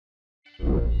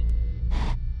Well,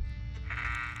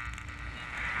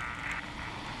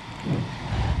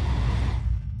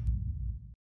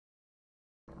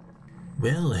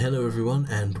 hello everyone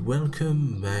and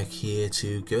welcome back here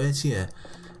to Goetia.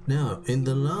 Now, in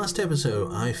the last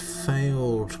episode I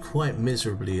failed quite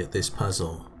miserably at this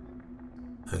puzzle.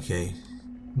 Okay,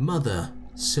 Mother,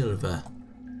 Silver,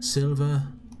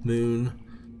 Moon.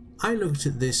 I looked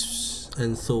at this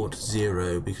and thought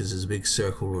 0 because there's a big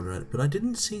circle around it, but I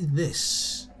didn't see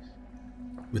this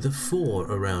with a 4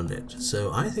 around it.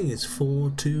 So I think it's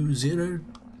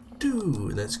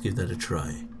 4202. Let's give that a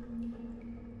try.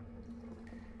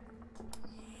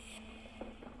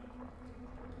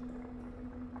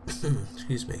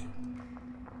 Excuse me.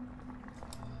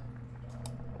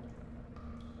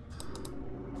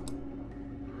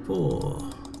 Four,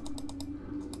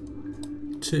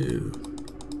 2,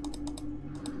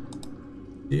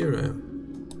 0,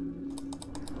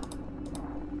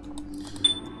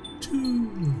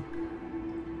 2.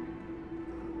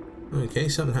 Okay,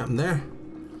 something happened there.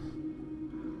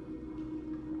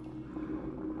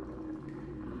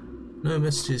 No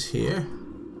messages here.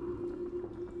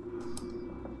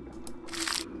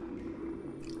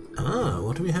 Ah,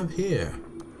 what do we have here?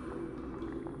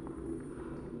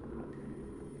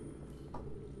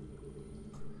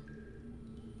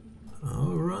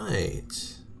 All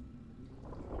right.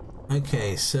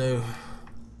 Okay, so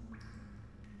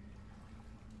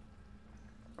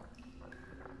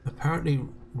apparently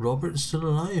Robert's still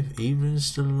alive, Evelyn's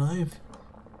still alive.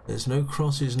 There's no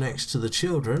crosses next to the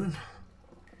children.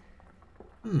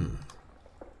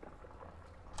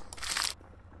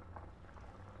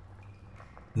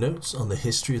 Notes on the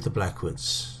history of the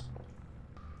Blackwoods.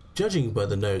 Judging by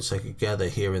the notes I could gather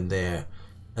here and there,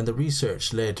 and the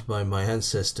research led by my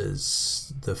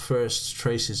ancestors, the first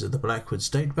traces of the Blackwoods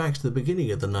date back to the beginning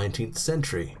of the 19th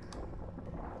century.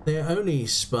 They are only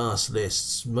sparse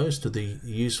lists. Most of the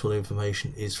useful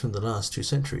information is from the last 2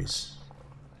 centuries.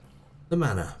 The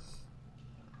Manor.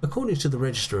 According to the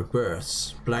Register of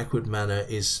Births, Blackwood Manor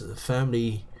is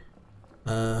fairly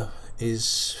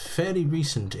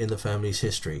recent in the family's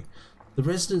history. The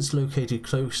residence located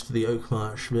close to the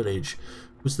Oakmarsh village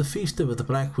was the fiefdom of the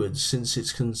Blackwoods since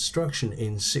its construction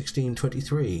in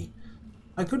 1623.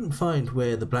 I couldn't find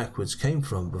where the Blackwoods came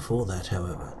from before that,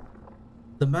 however.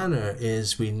 The manor,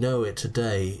 as we know it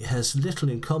today, has little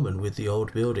in common with the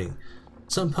old building.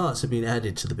 Some parts have been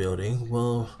added to the building,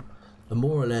 while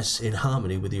more or less in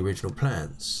harmony with the original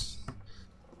plans.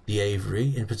 The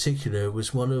aviary, in particular,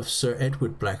 was one of Sir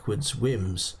Edward Blackwood's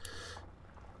whims.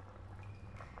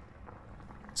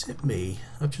 Is it me?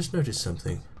 I've just noticed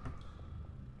something.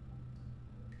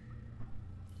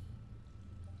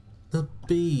 The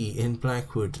B in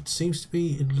Blackwood seems to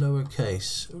be in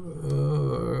lowercase.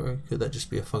 Could that just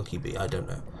be a funky B? I don't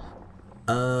know.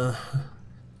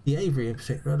 The aviary in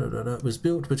particular was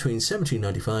built between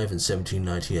 1795 and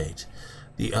 1798.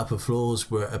 The upper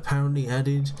floors were apparently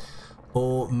added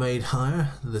or made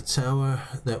higher. The tower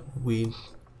that we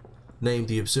named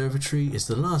the observatory is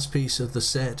the last piece of the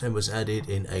set and was added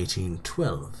in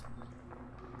 1812.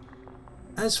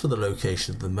 As for the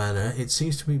location of the manor, it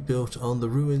seems to be built on the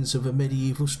ruins of a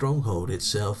medieval stronghold,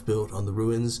 itself built on the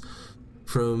ruins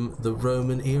from the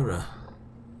Roman era.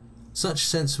 Such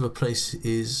sense of a place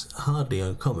is hardly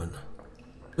uncommon,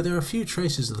 but there are few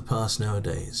traces of the past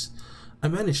nowadays. I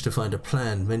managed to find a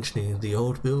plan mentioning the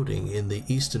old building in the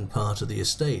eastern part of the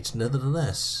estate,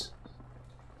 nevertheless.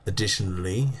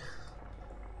 Additionally,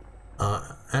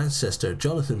 our ancestor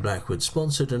Jonathan Blackwood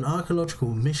sponsored an archaeological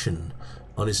mission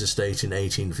on his estate in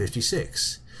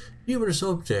 1856. Numerous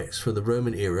objects from the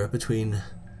Roman era between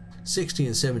 60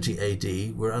 and 70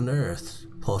 AD were unearthed.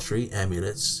 Pottery,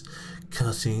 amulets,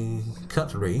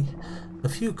 cutlery, a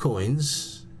few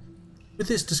coins. With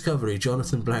this discovery,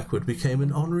 Jonathan Blackwood became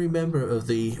an honorary member of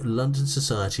the London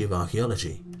Society of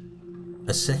Archaeology.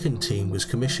 A second team was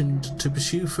commissioned to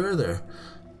pursue further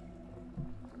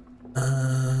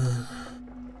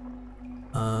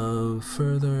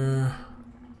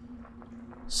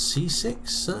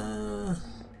C6?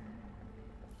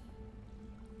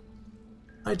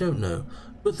 I don't know,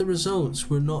 but the results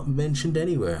were not mentioned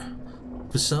anywhere.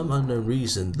 For some unknown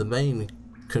reason, the main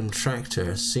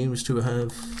contractor seems to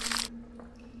have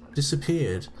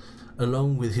disappeared,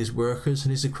 along with his workers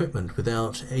and his equipment,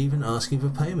 without even asking for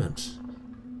payment.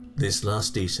 This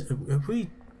last detail... Have we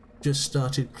just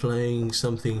started playing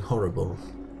something horrible?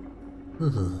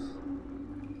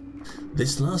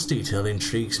 This last detail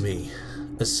intrigues me.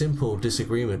 A simple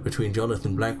disagreement between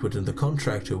Jonathan Blackwood and the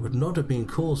contractor would not have been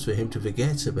cause for him to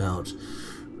forget about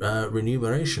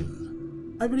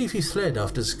remuneration. I believe he fled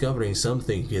after discovering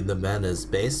something in the manor's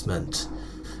basement,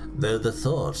 though the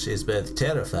thought is both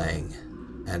terrifying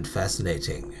and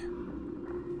fascinating.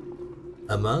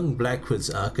 Among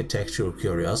Blackwood's architectural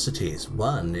curiosities,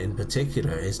 one in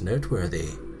particular is noteworthy: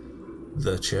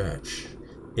 the church.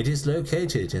 It is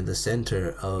located in the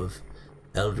center of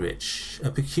Eldritch, a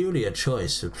peculiar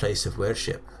choice for place of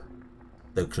worship.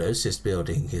 The closest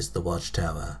building is the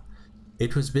watchtower.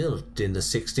 It was built in the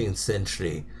 16th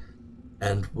century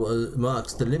and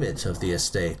marks the limit of the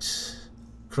estate.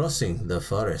 Crossing the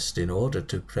forest in order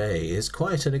to pray is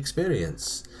quite an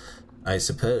experience. I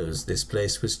suppose this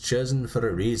place was chosen for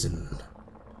a reason,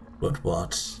 but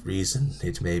what reason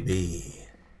it may be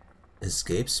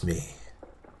escapes me.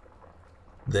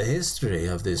 The history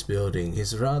of this building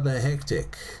is rather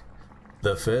hectic.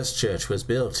 The first church was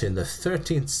built in the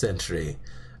 13th century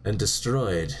and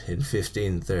destroyed in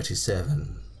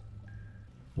 1537,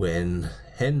 when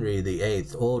Henry VIII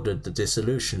ordered the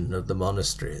dissolution of the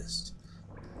monasteries.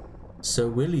 Sir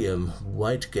William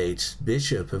Whitegate,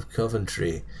 Bishop of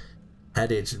Coventry,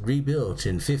 had it rebuilt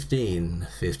in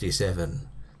 1557.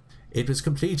 It was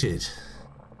completed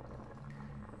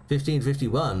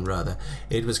 1551 rather.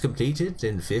 It was completed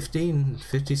in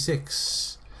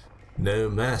 1556. No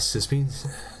mass has been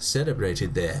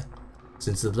celebrated there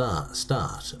since the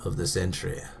start of the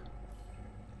century.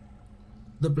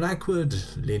 The Blackwood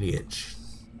lineage.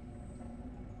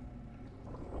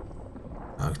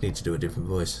 I need to do a different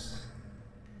voice.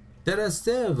 There are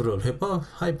several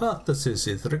hypotheses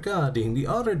regarding the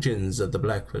origins of the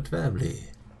Blackwood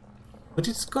family, but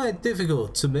it's quite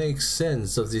difficult to make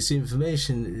sense of this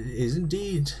information is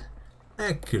indeed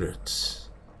accurate.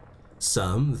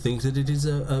 Some think that it is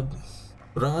a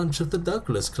branch of the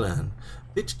Douglas clan,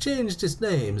 which changed its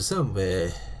name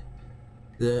somewhere.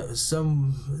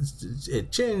 It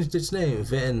changed its name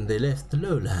when they left the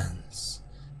lowlands.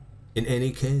 In any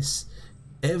case,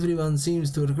 everyone seems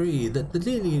to agree that the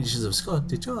lineage is of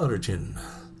Scottish origin.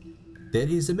 There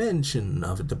is a mention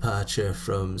of a departure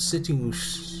from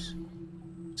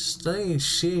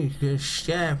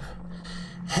Stettingshire?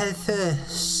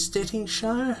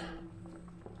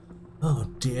 Oh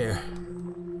dear.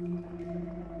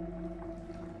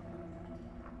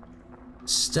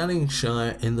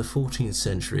 Stettingshire in the 14th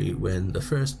century, when the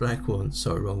first Blackwoods,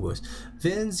 settled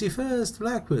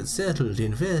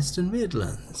in Western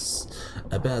Midlands.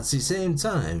 About the same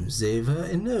time they were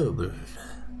ennobled.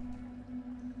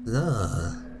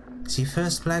 Though the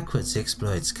first Blackwoods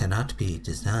exploits cannot be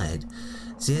denied,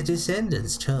 their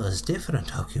descendants chose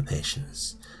different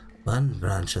occupations. One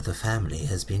branch of the family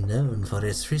has been known for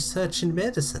its research in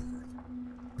medicine,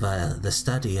 while the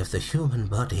study of the human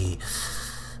body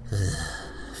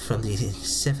from the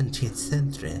 17th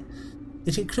century.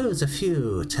 It includes a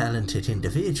few talented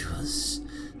individuals,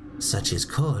 such as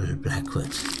Cole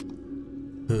Blackwood,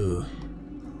 who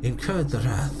incurred the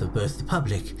wrath of both the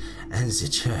public and the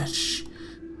church.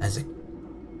 As a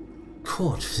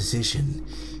court physician,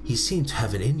 he seemed to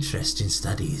have an interest in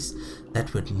studies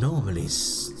that were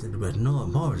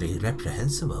morally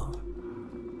reprehensible.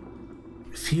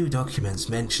 Few documents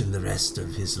mention the rest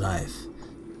of his life,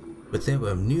 but there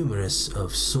were numerous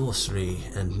of sorcery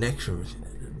and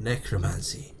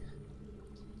necromancy.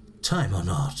 Time or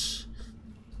not,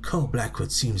 Cole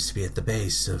Blackwood seems to be at the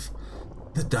base of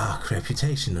the dark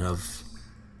reputation of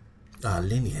our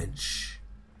lineage.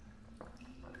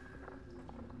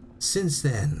 Since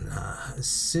then,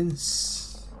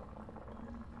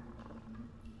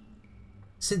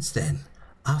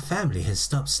 our family has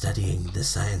stopped studying the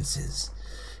sciences.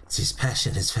 This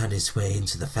passion has found its way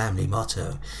into the family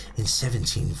motto in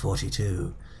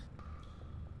 1742.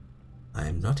 I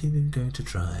am not even going to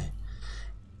try.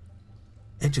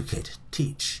 Educate,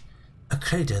 teach, a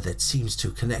credo that seems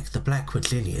to connect the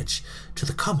Blackwood lineage to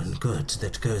the common good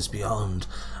that goes beyond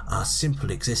our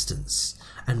simple existence,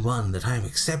 and one that I am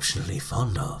exceptionally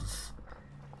fond of.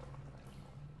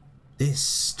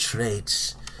 This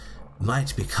trait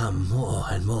might become more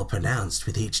and more pronounced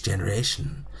with each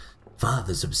generation.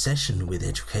 Father's obsession with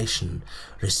education,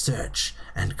 research,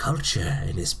 and culture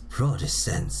in its broadest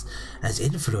sense has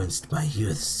influenced my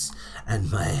youths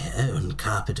and my own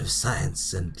carpet of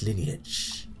science and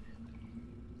lineage.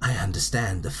 I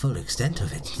understand the full extent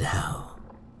of it now.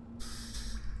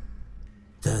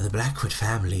 Though the Blackwood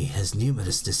family has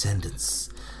numerous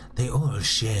descendants, they all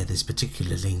share this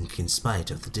particular link in spite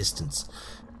of the distance.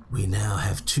 We now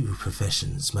have two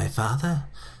professions. My father,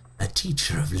 a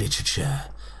teacher of literature,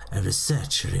 a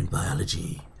researcher in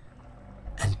biology,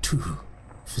 and two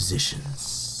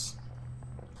physicians.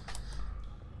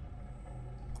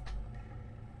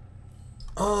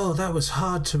 Oh, that was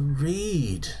hard to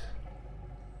read.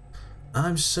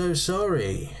 I'm so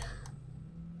sorry.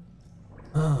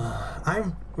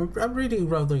 I'm reading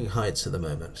Wuthering Heights at the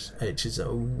moment, which is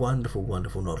a wonderful,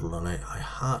 wonderful novel, and I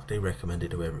heartily recommend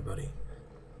it to everybody.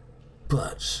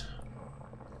 But,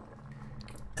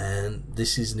 and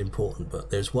this isn't important, but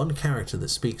there's one character that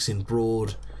speaks in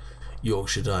broad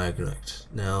Yorkshire dialect.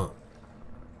 Now,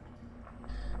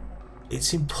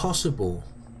 it's impossible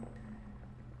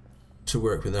to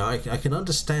work with. Now, I can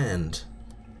understand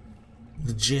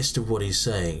the gist of what he's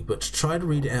saying, but to try to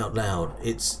read it out loud,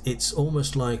 it's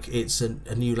almost like it's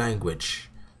a new language.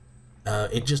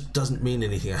 It just doesn't mean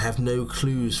anything. I have no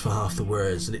clues for half the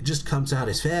words, and it just comes out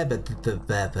as fair but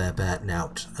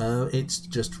nout. It's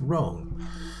just wrong.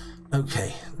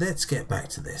 Okay, let's get back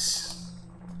to this.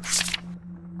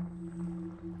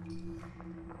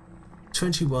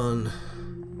 21,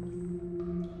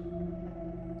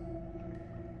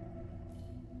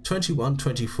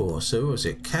 24. So what was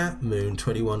it? Cat, moon,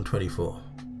 21, 24.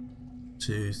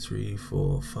 2, 3,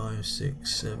 4, 5,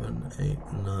 6, 7, 8,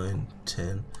 9,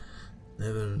 10,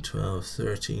 11, 12,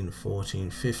 13, 14,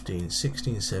 15,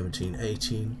 16, 17,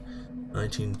 18,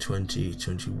 19, 20,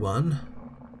 21.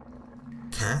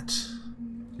 Cat.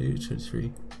 2, 2,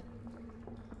 3.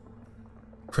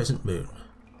 Crescent moon.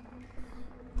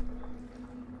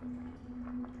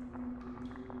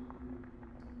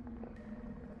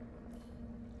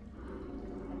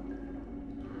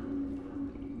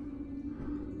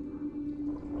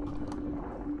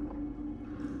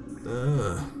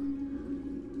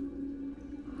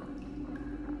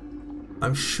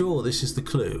 I'm sure this is the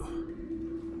clue.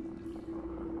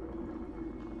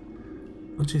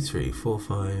 1, 2, 3, 4,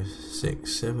 5,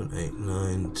 6, 7, 8,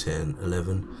 9, 10,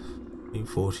 11,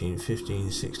 14,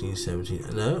 15, 16, 17.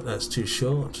 No, that's too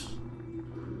short.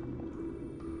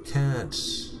 Cat.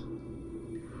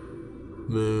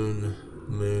 Moon.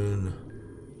 Moon.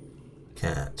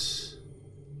 Cat.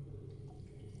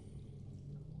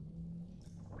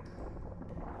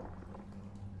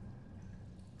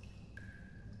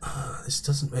 This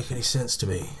doesn't make any sense to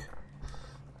me.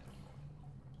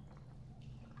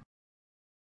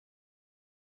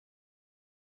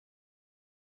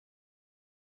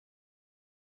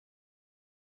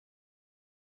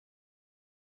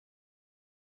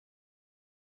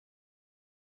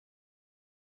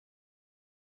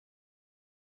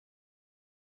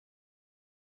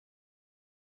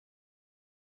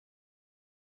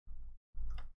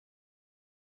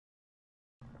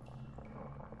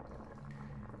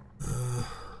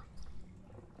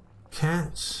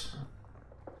 Cat,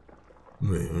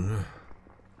 moon,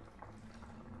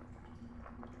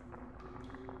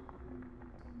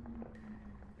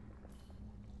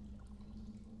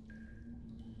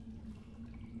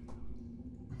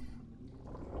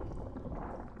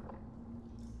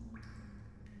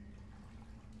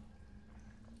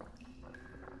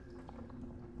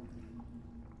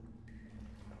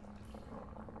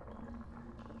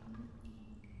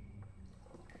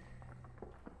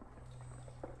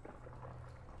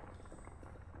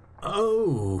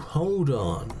 oh, hold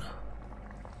on.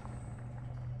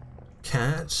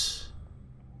 Cat,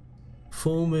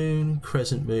 full moon,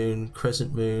 crescent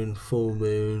moon, full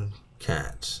moon,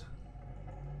 cat.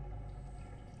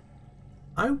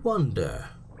 I wonder.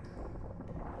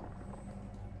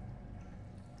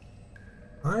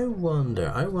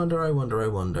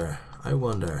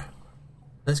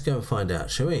 Let's go and find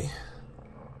out, shall we?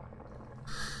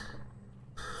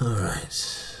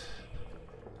 Alright.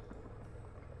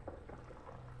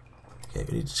 Okay,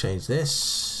 we need to change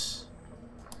this.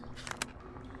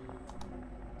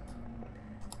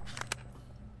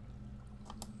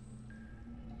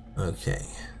 Okay.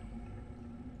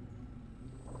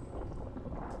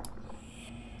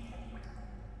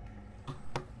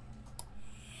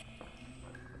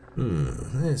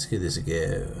 Let's give this a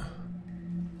go.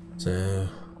 So,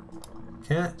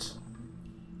 cat.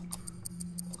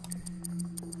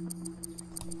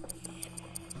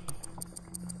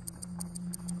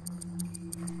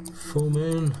 Full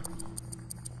moon.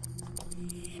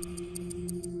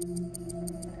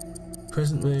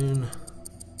 Crescent moon.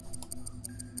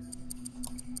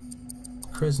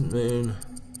 Crescent moon.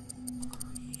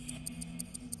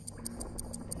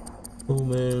 Full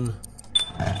moon.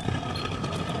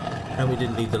 And we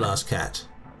didn't need the last cat.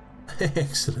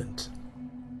 Excellent.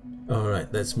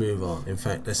 Alright, let's move on. In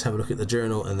fact, let's have a look at the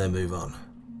journal and then move on.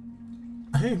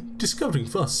 I am discovering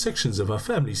vast sections of our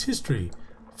family's history.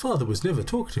 Father was never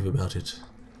talkative about it.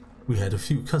 We had a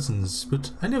few cousins, but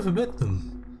I never met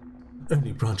them.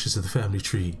 Only branches of the family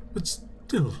tree, but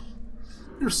still,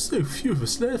 there are so few of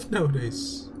us left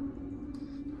nowadays.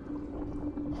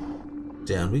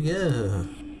 Down we go.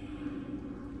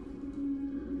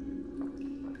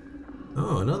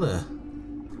 Oh, another.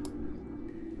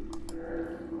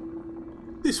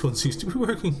 This one seems to be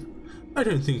working. I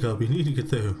don't think I'll be needing it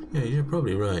though. Yeah, you're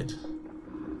probably right.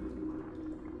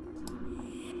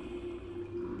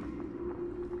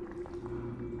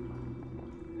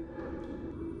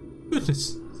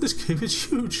 Goodness, this cave is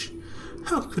huge.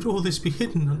 How could all this be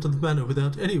hidden under the manor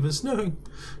without any of us knowing?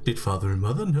 Did Father and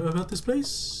Mother know about this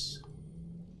place?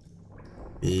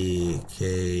 Big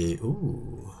cave.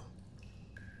 Ooh.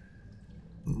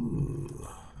 Ooh.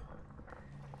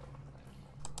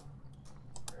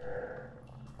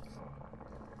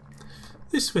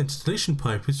 This ventilation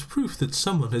pipe is proof that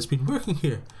someone has been working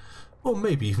here, or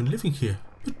maybe even living here.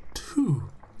 But who,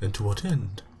 and to what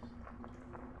end?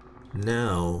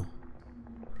 Now,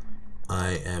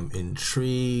 I am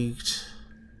intrigued,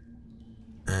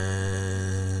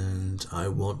 and I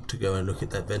want to go and look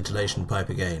at that ventilation pipe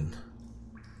again.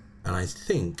 And I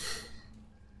think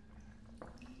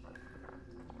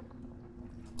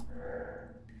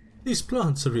these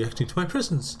plants are reacting to my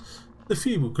presence. The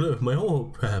feeble glow of my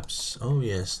orb, perhaps. Oh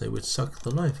yes, they would suck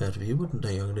the life out of you, wouldn't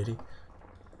they, young lady?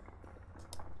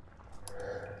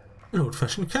 An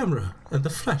old-fashioned camera, and the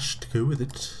flash to go with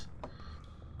it.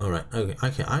 Alright,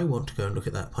 okay, I want to go and look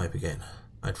at that pipe again.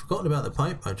 I'd forgotten about the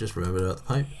pipe, I just remembered about the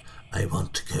pipe. I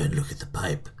want to go and look at the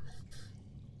pipe.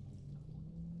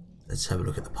 Let's have a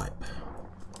look at the pipe.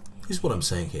 Here's what I'm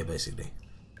saying here, basically.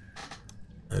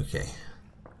 Okay.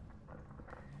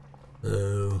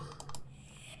 So...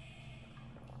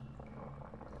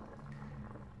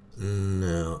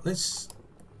 now, let's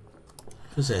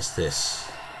possess this.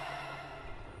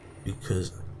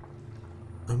 Because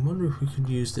I wonder if we can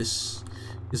use this...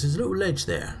 because there's a little ledge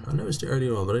there. I noticed it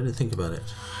earlier on, but I didn't think about it.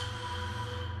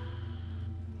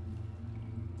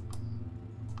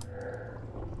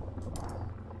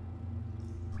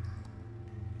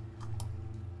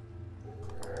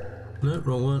 No,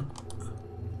 wrong one.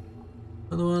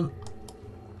 Other one.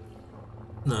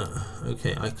 No,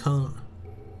 okay, I can't.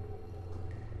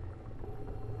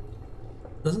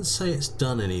 Doesn't say it's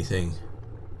done anything.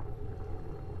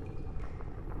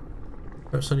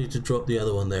 Perhaps I need to drop the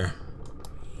other one there.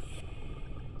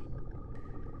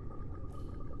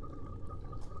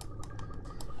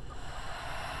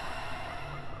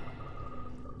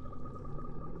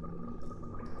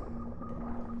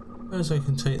 Suppose I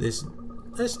can take this.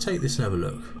 Let's take this and have a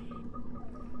look.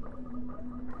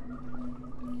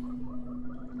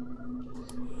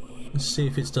 Let's see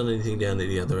if it's done anything down at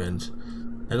the other end.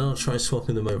 And I'll try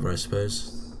swapping them over, I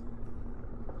suppose.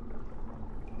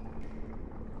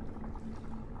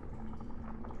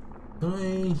 Can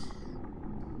I...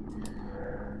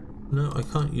 no, I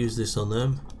can't use this on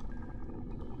them.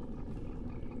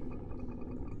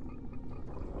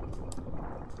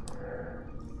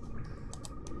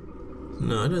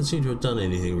 No, I don't seem to have done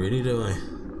anything really, do I?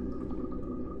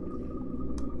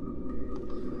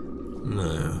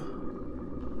 No.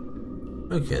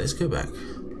 Okay, let's go back.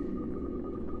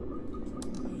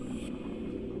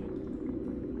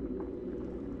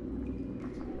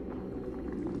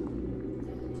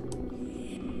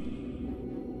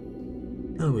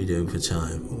 How are we doing for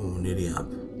time? Oh, nearly up.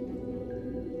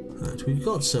 Right, we've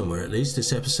got somewhere at least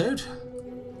this episode.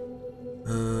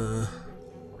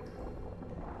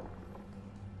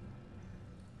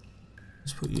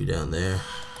 Let's put you down there.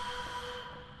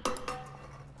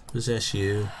 Possess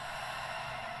you.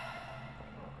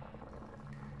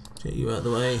 Get you out of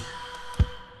the way.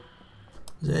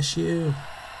 Possess you.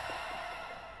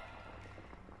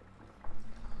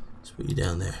 Let's put you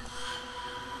down there.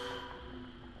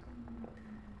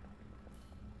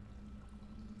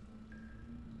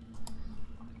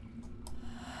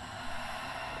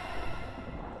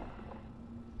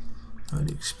 I'd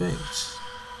expect...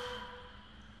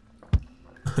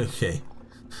 okay.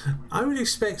 I would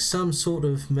expect some sort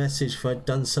of message if I'd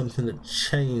done something that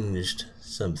changed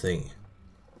something.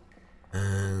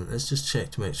 And let's just check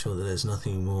to make sure that there's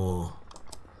nothing more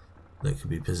that could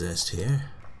be possessed here.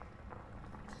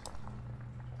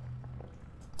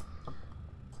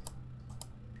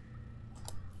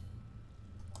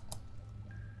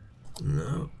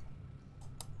 No.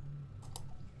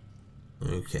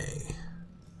 Okay.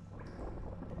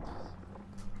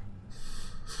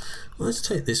 Well, let's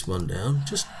take this one down,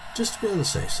 just to be on the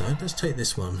safe side. Let's take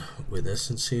this one with us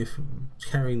and see if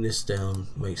carrying this down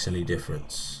makes any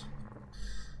difference.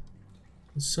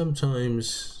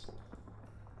 Sometimes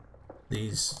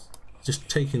these, just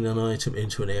taking an item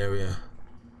into an area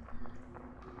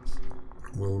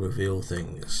will reveal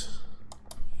things.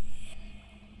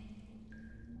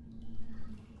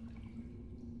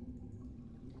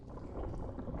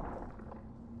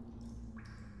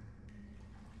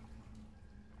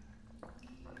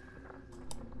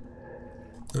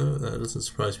 Oh, that doesn't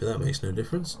surprise me, that makes no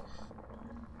difference.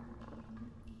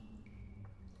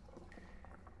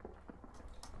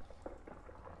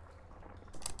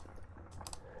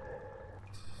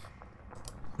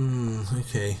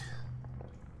 Okay.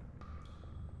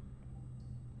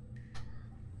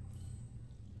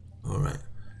 Alright.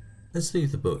 Let's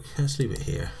leave the book. Let's leave it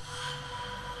here.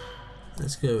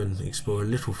 Let's go and explore a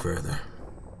little further.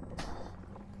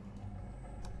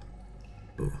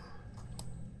 Ooh.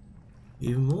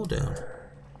 Even more down.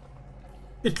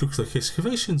 It looks like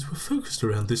excavations were focused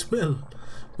around this well,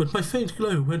 but my faint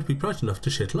glow won't be bright enough to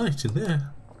shed light in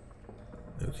there.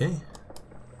 Okay.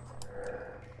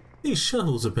 These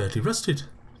shovels are badly rusted.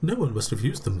 No one must have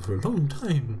used them for a long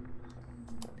time.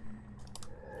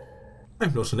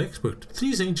 I'm not an expert, but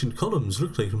these ancient columns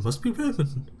look like they must be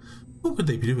Roman. What would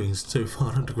they be doing so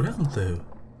far underground, though?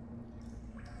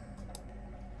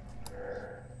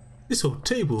 This old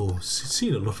table has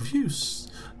seen a lot of use.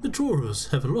 The drawers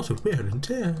have a lot of wear and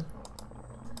tear.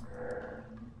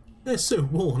 They're so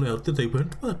worn out that they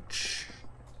won't budge.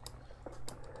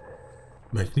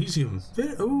 Magnesium.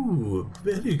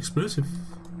 Very explosive.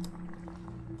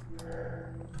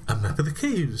 A map of the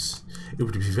caves. It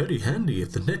would be very handy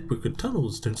if the network and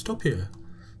tunnels don't stop here.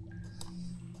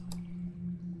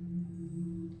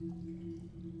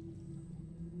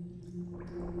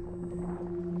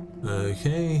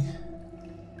 Okay.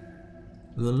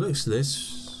 From the looks of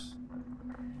this,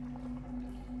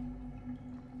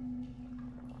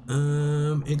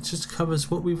 it just covers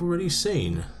what we've already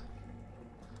seen.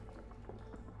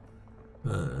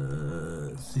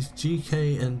 These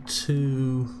GK and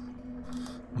 2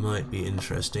 might be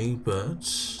interesting, but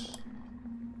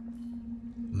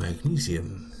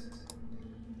magnesium.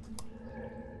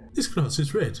 This grass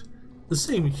is red, the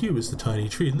same hue as the tiny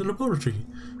tree in the laboratory.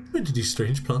 Where did these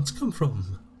strange plants come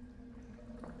from?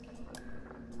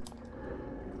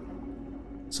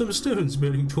 Some stones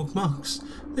bearing chalk marks.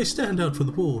 They stand out from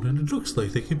the wall and it looks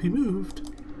like they can be moved.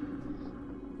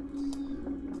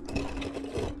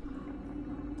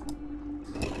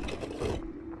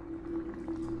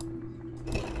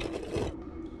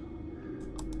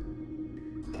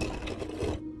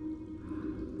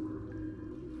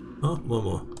 Oh, one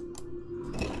more.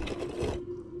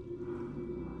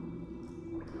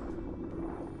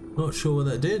 Not sure what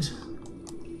that did.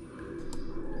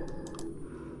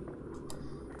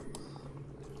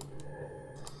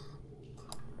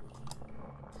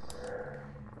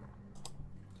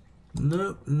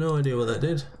 Nope, no idea what that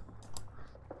did.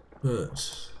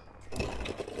 But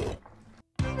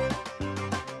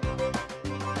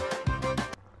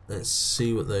let's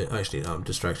see what they actually. No, I'm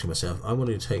distracting myself. I want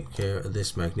to take care of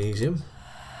this magnesium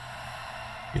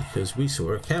because we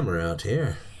saw a camera out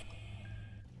here.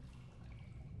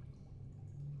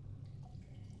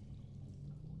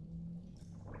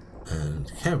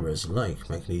 And cameras like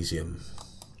magnesium.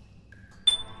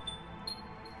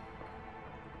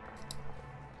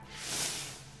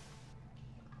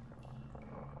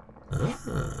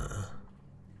 Ah.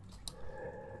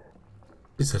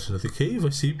 Is that another cave I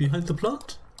see behind the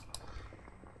plant?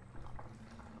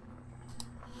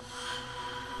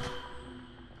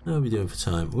 How are we doing for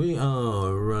time? We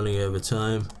are running over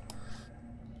time.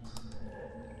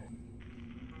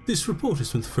 This report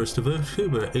is from the 1st of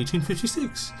October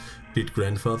 1856. Did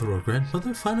grandfather or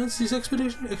grandmother finance these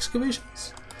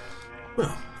excavations?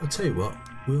 Well, I'll tell you what,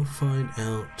 we'll find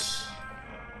out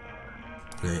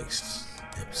next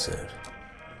episode.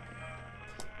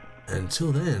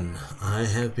 Until then, I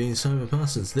have been Simon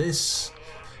Parsons. This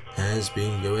has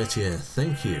been Goetia.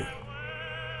 Thank you,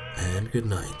 and good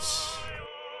night.